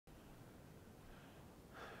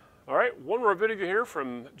All right, one more video here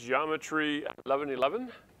from Geometry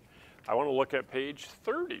 1111. I want to look at page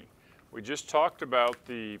 30. We just talked about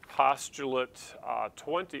the postulate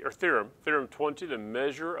 20, or theorem 20, the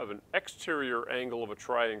measure of an exterior angle of a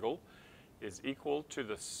triangle is equal to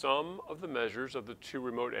the sum of the measures of the two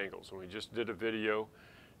remote angles. And we just did a video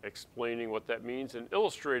explaining what that means and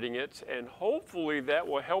illustrating it, and hopefully that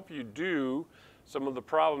will help you do some of the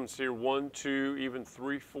problems here, 1, 2, even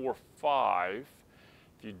 3, 4, 5.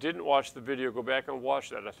 If you didn't watch the video, go back and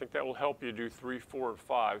watch that. I think that will help you do 3, 4, and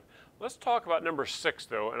 5. Let's talk about number 6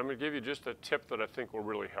 though, and I'm going to give you just a tip that I think will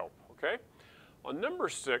really help, okay? On number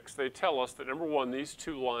 6, they tell us that number 1, these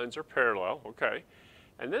two lines are parallel, okay?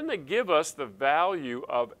 And then they give us the value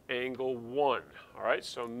of angle 1, all right?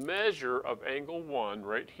 So measure of angle 1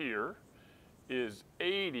 right here is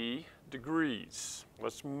 80 degrees.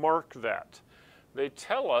 Let's mark that. They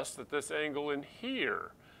tell us that this angle in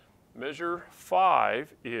here, measure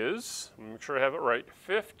 5 is, let me make sure I have it right,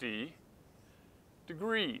 50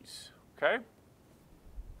 degrees, okay?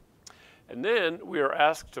 And then we are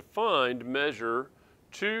asked to find measure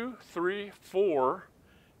 2, 3, 4,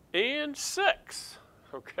 and 6,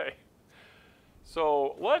 okay?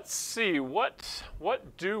 So let's see, what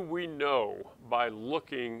do we know by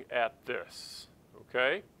looking at this,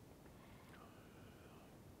 okay?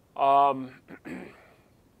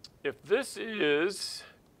 If this is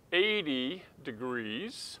 80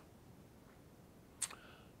 degrees,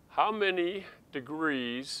 how many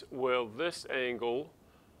degrees will this angle,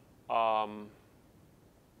 well,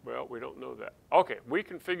 we don't know that. Okay, we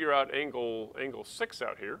can figure out angle 6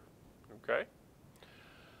 out here, okay?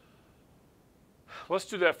 Let's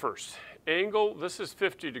do that first. Angle, this is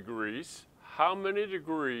 50 degrees. How many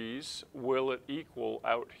degrees will it equal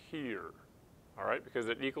out here? All right, because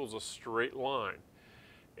it equals a straight line.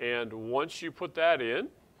 And once you put that in,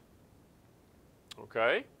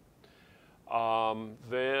 okay,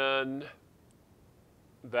 then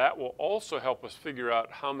that will also help us figure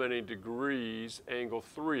out how many degrees angle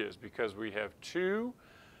 3 is, because we have two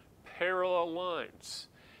parallel lines.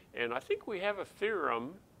 And I think we have a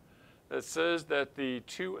theorem that says that the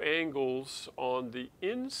two angles on the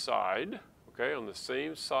inside, okay, on the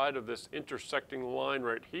same side of this intersecting line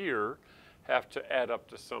right here, have to add up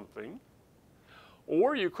to something.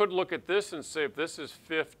 Or you could look at this and say if this is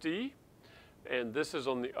 50 and this is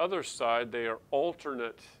on the other side, they are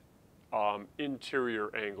alternate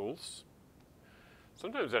interior angles.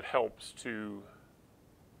 Sometimes that helps to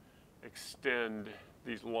extend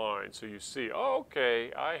these lines. So you see, oh,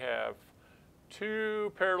 okay, I have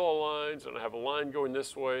two parallel lines and I have a line going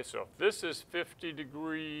this way. So if this is 50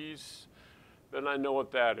 degrees, then I know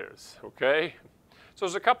what that is, okay? So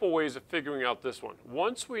there's a couple ways of figuring out this one.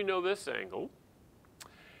 Once we know this angle,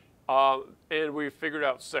 and we figured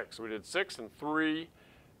out 6. We did 6 and 3.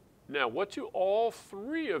 Now, what do all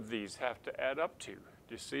 3 of these have to add up to?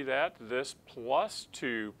 Do you see that? This plus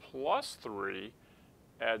 2 plus 3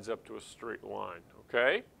 adds up to a straight line,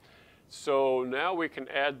 okay? So now we can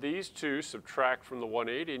add these two, subtract from the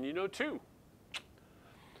 180, and you know 2.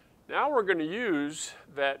 Now we're going to use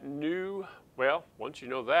that new, well, once you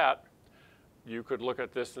know that, you could look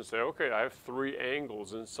at this and say, okay, I have 3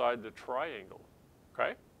 angles inside the triangle,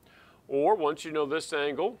 okay? Or once you know this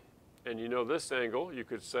angle and you know this angle, you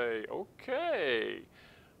could say, okay,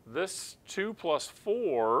 this 2 plus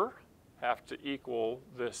 4 have to equal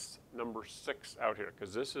this number 6 out here,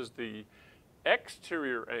 because this is the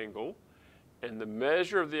exterior angle, and the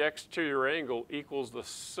measure of the exterior angle equals the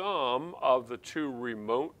sum of the two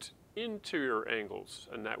remote interior angles,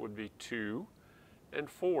 and that would be 2 and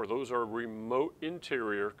 4. Those are remote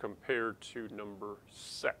interior compared to number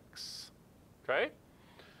 6, okay?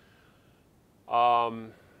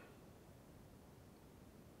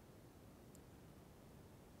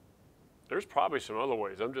 There's probably some other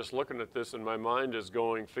ways. I'm just looking at this and my mind is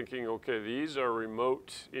going, thinking, okay, these are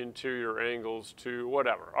remote interior angles to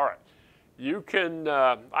whatever. All right, you can,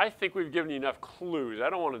 I think we've given you enough clues. I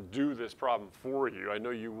don't want to do this problem for you. I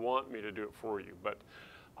know you want me to do it for you, but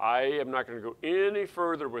I am not going to go any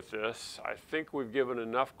further with this. I think we've given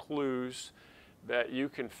enough clues that you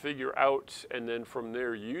can figure out, and then from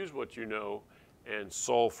there use what you know and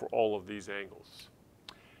solve for all of these angles.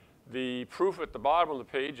 The proof at the bottom of the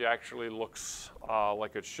page actually looks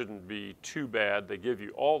like it shouldn't be too bad. They give you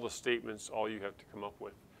all the statements. All you have to come up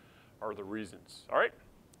with are the reasons. All right,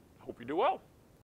 hope you do well.